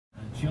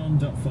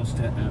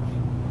John.Foster app.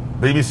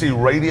 BBC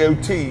Radio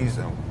Tees.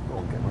 Oh, go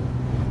on, get one.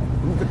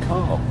 Move the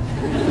car.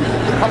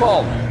 Come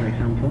on. Very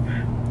humble.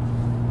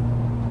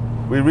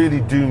 We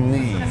really do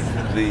need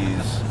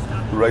these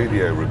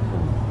radio...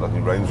 Bloody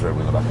Range Rover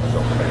in the back of the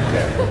dog.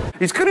 Yeah.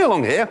 He's coming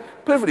along here,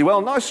 perfectly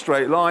well, nice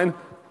straight line.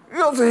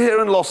 Got to here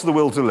and lost the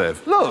will to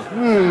live. Look.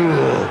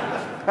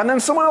 And then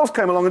someone else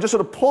came along and just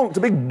sort of plonked a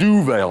big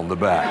duvet on the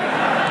back.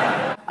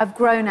 I've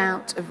grown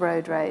out of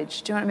road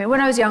rage. Do you know what I mean?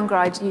 When I was younger,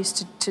 I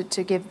used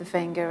to give the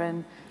finger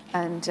and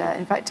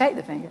in fact, take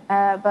the finger.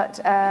 But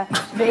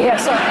yeah,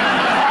 sorry.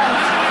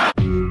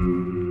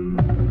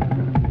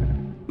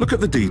 Look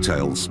at the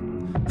details.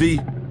 The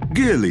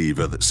gear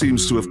lever that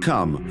seems to have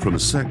come from a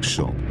sex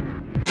shop.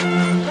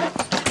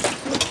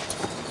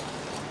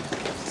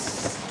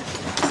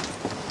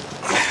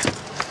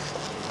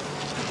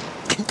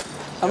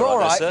 I'm all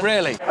right,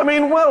 really. I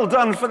mean, well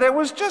done, for there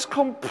was just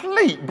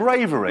complete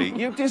bravery.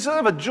 You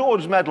deserve a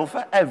George Medal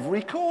for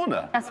every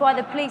corner. That's why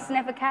the police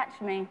never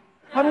catch me.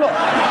 I'm not...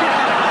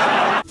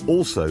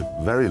 Also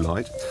very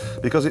light,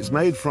 because it's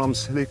made from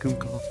silicon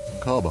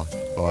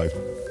carbide.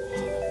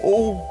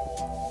 Oh.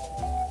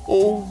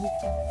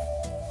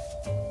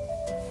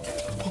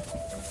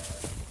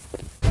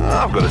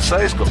 I've got to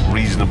say, it's got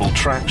reasonable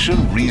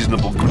traction,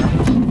 reasonable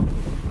ground.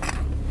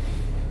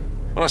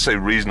 When I say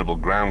reasonable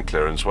ground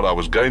clearance, what I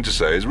was going to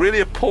say is really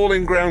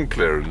appalling ground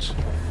clearance.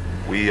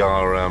 We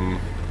are,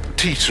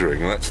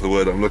 teetering, that's the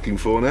word I'm looking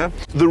for now.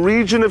 The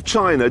region of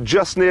China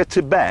just near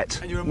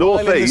Tibet,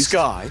 northeast,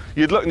 sky.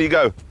 You'd look and you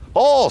go,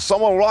 oh,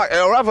 someone right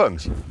here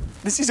haven't.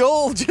 This is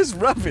all just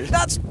rubbish.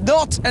 That's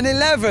not an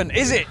 11,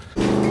 is it?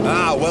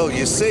 Ah, well,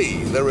 you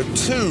see, there are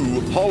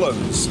two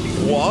Hollands.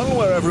 One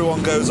where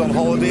everyone goes on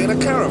holiday in a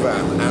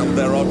caravan, and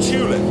there are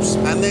tulips.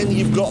 And then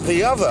you've got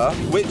the other,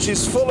 which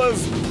is full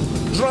of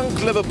drunk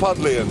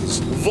Liverpudlians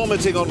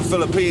vomiting on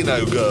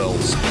Filipino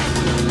girls.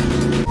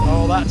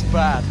 Oh, that's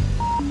bad.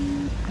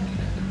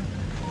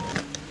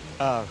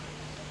 Oh.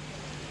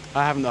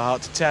 I haven't the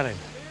heart to tell him.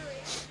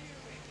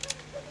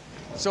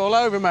 It's all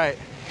over, mate.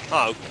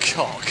 Oh,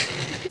 cock.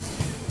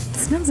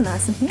 Smells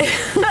nice in here.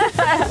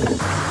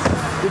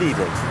 Good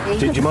evening.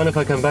 Do you mind if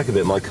I come back a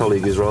bit? My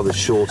colleague is rather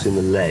short in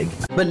the leg.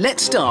 But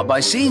let's start by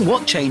seeing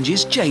what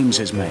changes James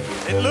has made.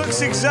 It looks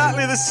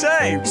exactly the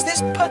same. Is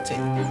this putty?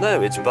 No,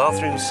 it's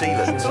bathroom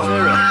sealant.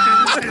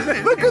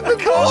 Look at the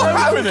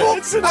car!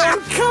 It's an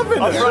old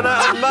cabinet. I've run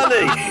out of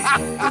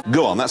money.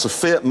 Go on, that's a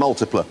Fiat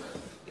Multipla.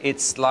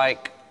 It's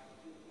like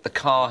the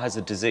car has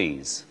a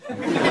disease.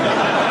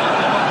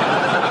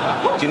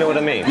 Do you know what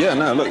I mean? Yeah,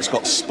 no, look, it's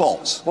got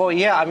spots. Well,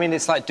 yeah, I mean,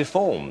 it's like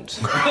deformed.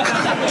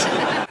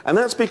 And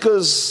that's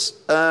because,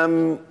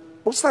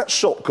 what's that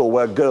shop called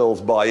where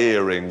girls buy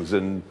earrings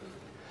and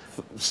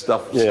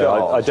stuff? Yeah,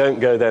 I don't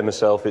go there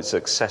myself, it's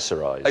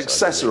accessorised.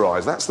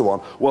 Accessorised, that's the one.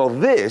 Well,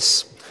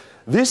 this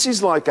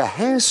is like a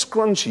hair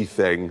scrunchy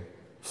thing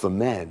for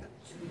men.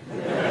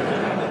 Get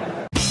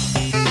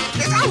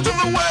out of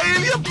the way,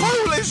 you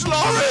Polish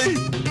lorry!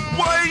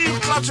 Why are you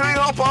cluttering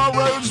up our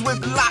roads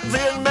with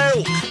Latvian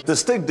milk? The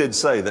Stig did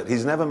say that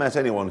he's never met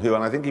anyone who,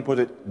 and I think he put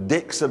it,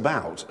 dicks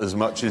about as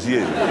much as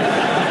you.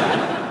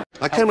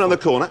 I came around the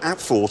corner at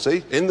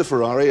 40 in the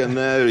Ferrari, and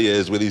there he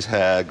is with his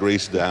hair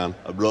greased down.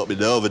 I brought my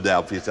Nova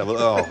down for you to have a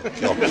look. Oh,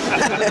 God.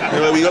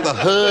 Anyway, we got the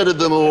herd of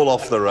them all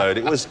off the road.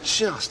 It was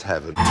just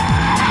heaven.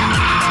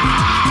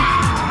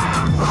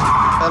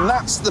 And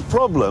that's the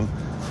problem.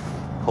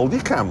 Hold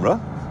your camera.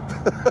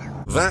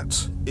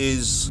 That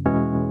is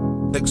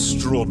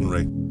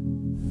extraordinary.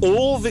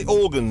 All the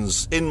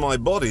organs in my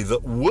body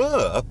that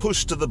were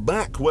pushed to the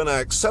back when I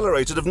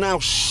accelerated have now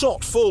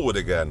shot forward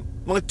again.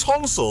 My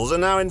tonsils are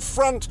now in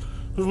front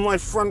of my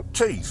front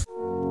teeth.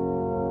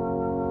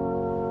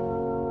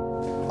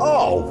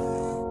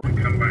 Oh!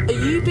 Are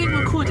you being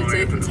recorded so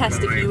you can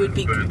test if you would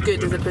be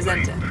good as a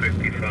presenter?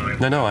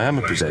 No, I am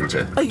a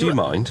presenter. Do you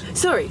mind?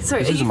 Sorry. This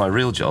isn't my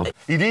real job.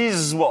 It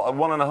is, what,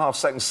 1.5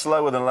 seconds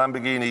slower than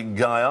Lamborghini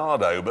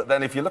Gallardo, but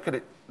then if you look at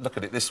it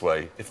this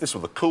way, if this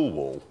were the cool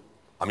wall,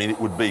 I mean, it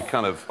would be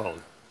kind of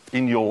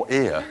in your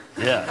ear.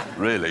 Yeah.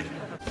 Really.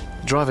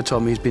 The driver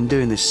told me he's been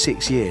doing this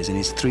 6 years and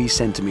he's 3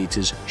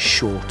 centimetres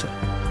shorter.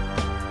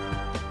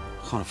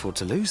 Can't afford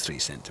to lose 3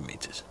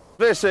 centimetres.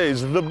 This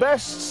is the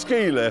best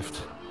ski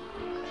lift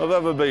I've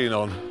ever been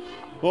on.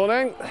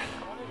 Morning.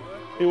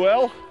 You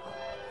well?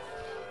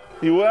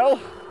 You well?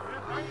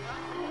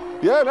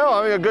 Yeah, no,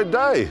 having a good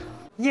day.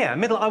 Yeah,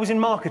 I was in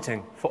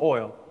marketing for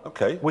oil.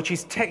 OK. Which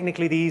is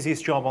technically the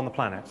easiest job on the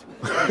planet.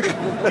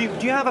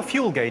 do you have a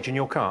fuel gauge in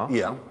your car?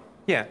 Yeah.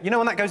 Yeah, you know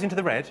when that goes into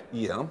the red?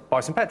 Yeah. Buy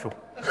some petrol.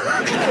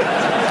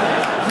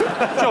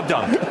 Job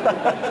done.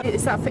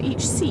 Is that for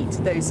each seat,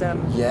 those,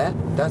 Yeah,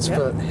 that's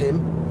for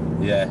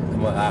him. Yeah,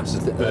 and my ass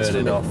is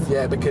burning off.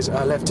 Yeah, because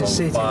I left his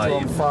seat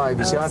on 5.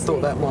 You see, I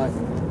thought that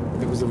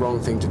it was the wrong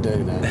thing to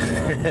do now.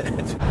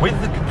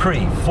 With the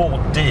Capri, Ford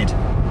did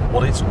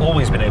what it's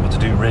always been able to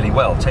do really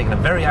well, taking a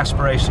very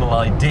aspirational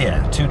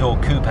idea, 2-door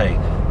coupe,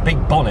 big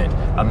bonnet,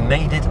 and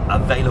made it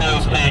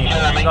available to the people.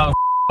 Oh,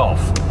 off.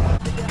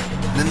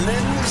 And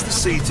then is the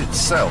seat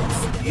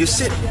itself. You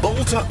sit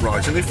bolt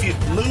upright, and if you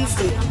move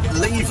the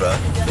lever,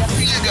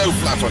 you go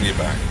flat on your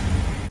back.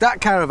 That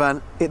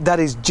caravan, that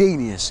is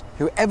genius.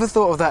 Whoever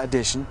thought of that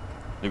addition?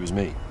 It was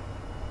me.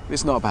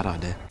 It's not a bad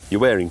idea.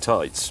 You're wearing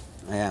tights.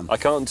 I am. I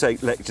can't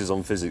take lectures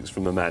on physics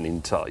from a man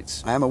in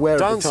tights. I am aware of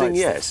the Dancing, tights.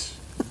 yes.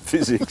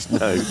 Physics,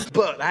 no.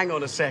 But hang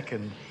on a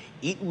second.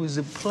 It was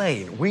a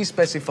plane. We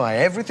specify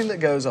everything that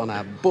goes on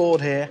our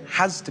board here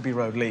has to be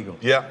road legal.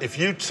 Yeah, if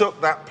you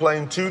took that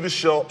plane to the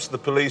shops, the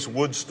police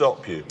would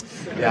stop you.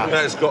 Yeah.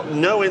 It's got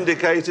no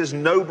indicators,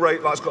 no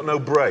brake lights, got no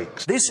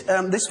brakes. This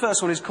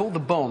first one is called the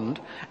Bond,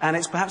 and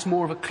it's perhaps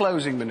more of a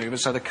closing manoeuvre.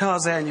 So the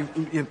car's there, and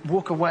you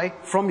walk away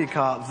from your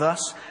car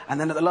thus,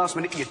 and then at the last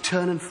minute you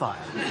turn and fire.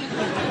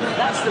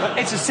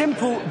 It's a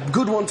simple,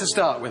 good one to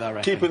start with, I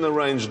reckon. Keeping the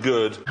range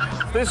good.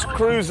 This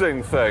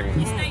cruising thing,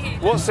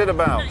 what's it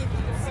about?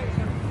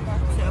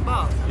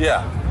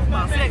 Yeah.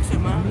 About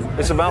flexing, man.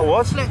 It's about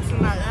what?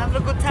 Flexing, like,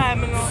 having a good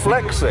time and all.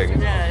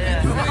 Flexing?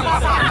 Yeah.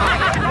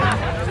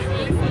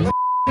 What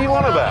are you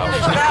on about?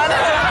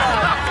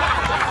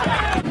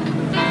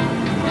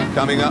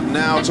 Coming up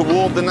now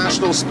toward the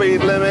national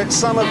speed limit.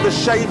 Some of the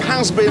shape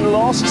has been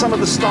lost, some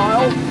of the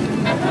style.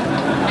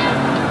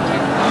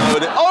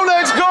 Oh no,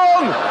 it's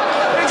gone!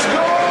 It's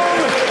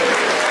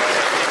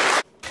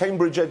gone!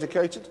 Cambridge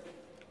educated?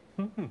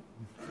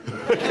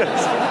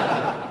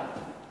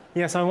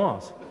 Yes, I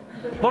was.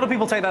 A lot of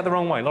people take that the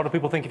wrong way. A lot of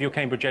people think if you're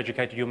Cambridge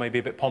educated, you're maybe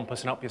a bit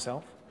pompous and up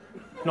yourself.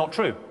 Not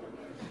true.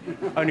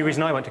 Only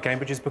reason I went to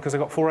Cambridge is because I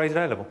got 4 A's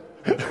at A-level.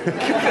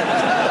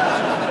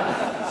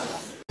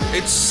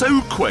 It's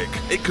so quick,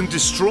 it can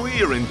destroy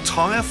your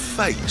entire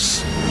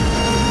face.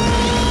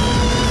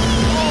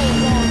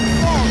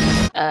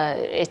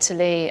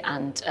 Italy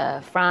and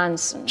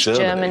France and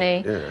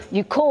Germany. Yeah.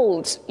 You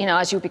called, you know,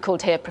 as you'd be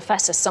called here,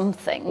 Professor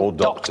something. Or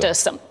Doctor.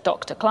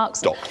 Dr.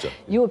 Clarkson. Doctor.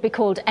 You would be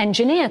called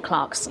Engineer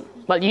Clarkson.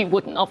 Well, you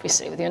wouldn't,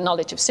 obviously, with your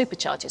knowledge of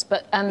superchargers,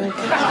 but... but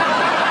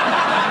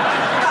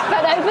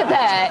over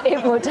there,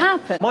 it would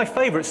happen. My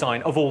favourite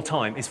sign of all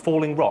time is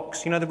falling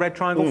rocks. You know the red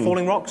triangle,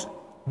 falling rocks?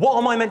 What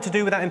am I meant to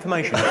do with that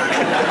information?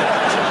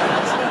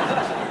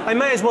 They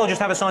may as well just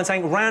have a sign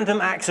saying,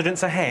 random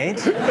accidents ahead.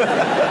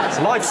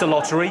 Life's a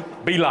lottery,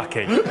 be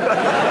lucky.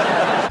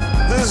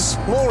 There's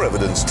more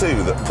evidence,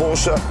 too, that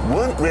Porsche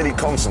weren't really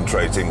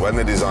concentrating when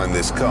they designed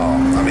this car.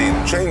 I mean,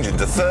 change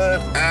into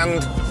third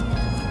and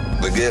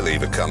the gear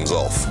lever comes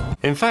off.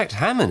 In fact,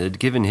 Hammond had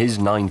given his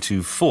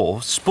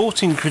 924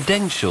 sporting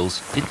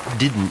credentials it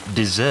didn't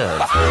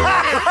deserve.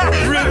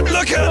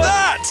 Look at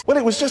that! Well,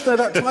 it was just at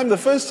that time, well,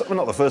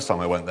 not the first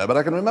time I went there, but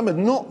I can remember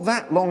not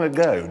that long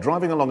ago,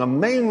 driving along a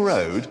main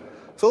road,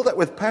 filled up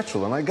with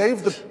petrol, and I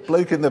gave the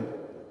bloke in the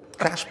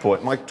cash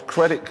point my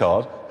credit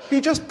card. He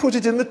just put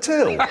it in the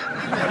till.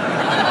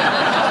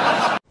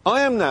 I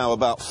am now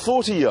about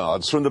 40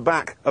 yards from the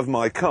back of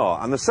my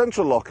car, and the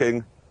central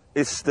locking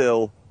is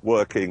still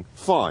working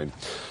fine.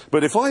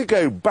 But if I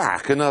go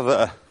back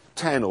another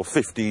 10 or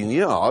 15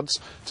 yards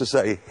to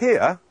say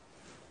here,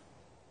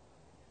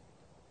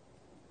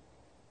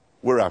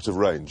 we're out of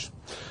range.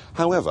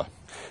 However,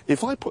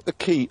 if I put the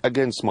key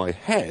against my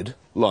head,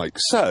 like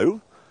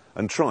so,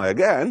 and try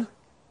again,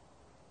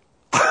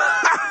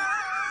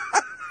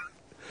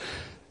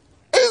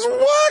 it's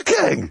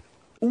working!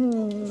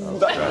 Ooh,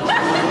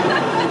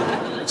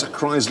 it's a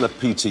Chrysler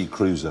PT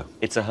Cruiser.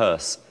 It's a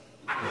hearse.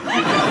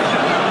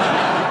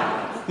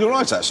 You're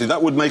right, actually.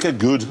 That would make a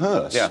good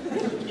hearse. Yeah.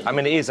 I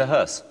mean, it is a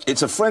hearse.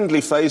 It's a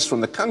friendly face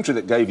from the country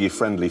that gave you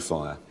friendly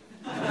fire.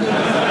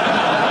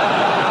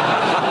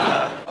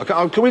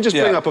 Can we just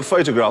bring up a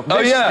photograph?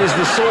 Oh, this is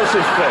the sort of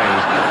thing...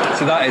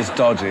 So that is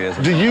dodgy,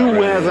 isn't it? Do you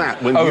wear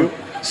that when you...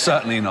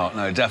 Certainly not.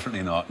 No,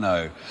 definitely not.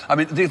 No. I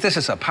mean, this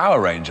is a Power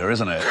Ranger,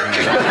 isn't it?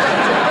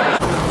 I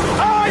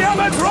am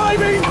a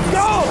driving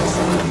god!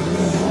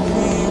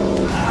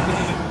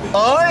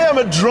 I am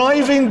a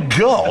driving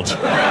god!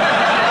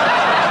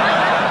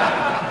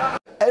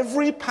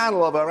 Every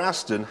panel of our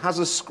Aston has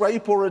a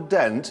scrape or a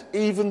dent,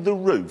 even the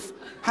roof.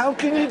 How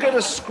can you get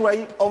a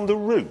scrape on the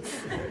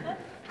roof?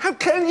 How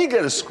can you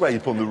get a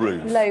scrape on the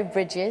roof? Low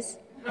bridges.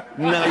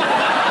 No.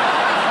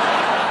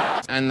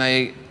 And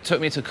they took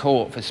me to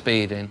court for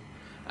speeding.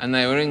 And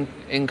they were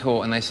in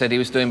court and they said he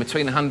was doing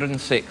between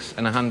 106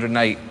 and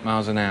 108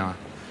 miles an hour.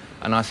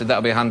 And I said,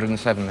 that'll be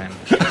 107 then.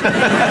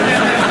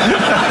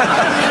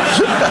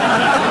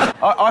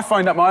 I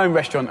phoned up my own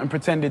restaurant and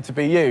pretended to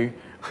be you,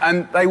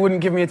 and they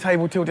wouldn't give me a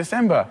table till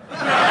December.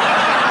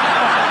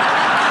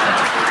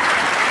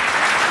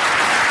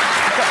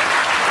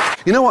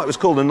 You know why it was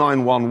called a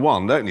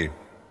 911, don't you?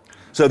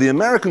 So the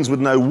Americans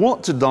would know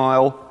what to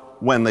dial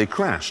when they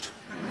crashed.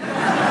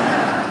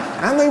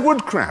 And they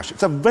would crash.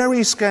 It's a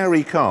very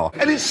scary car.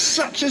 And it's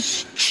such a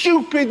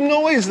stupid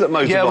noise that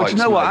motorbikes Yeah, but you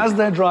know what? make. As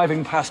they're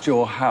driving past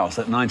your house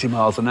at 90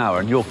 miles an hour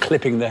and you're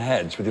clipping their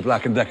heads with your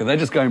Black & Decker, they're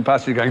just going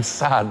past you going,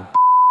 sad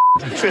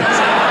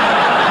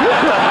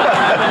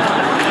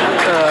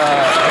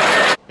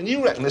And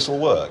you reckon this will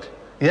work?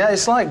 Yeah,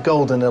 it's like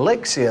golden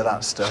elixir,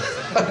 that stuff.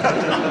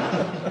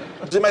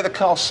 Does it make the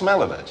car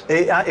smell a bit?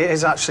 It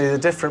is actually the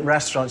different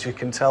restaurants you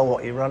can tell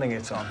what you're running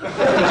it on.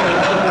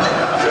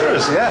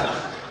 Seriously?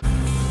 Yeah.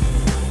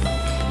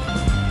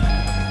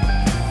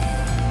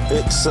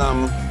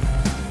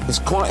 It's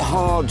quite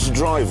hard to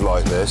drive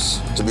like this,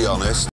 to be honest.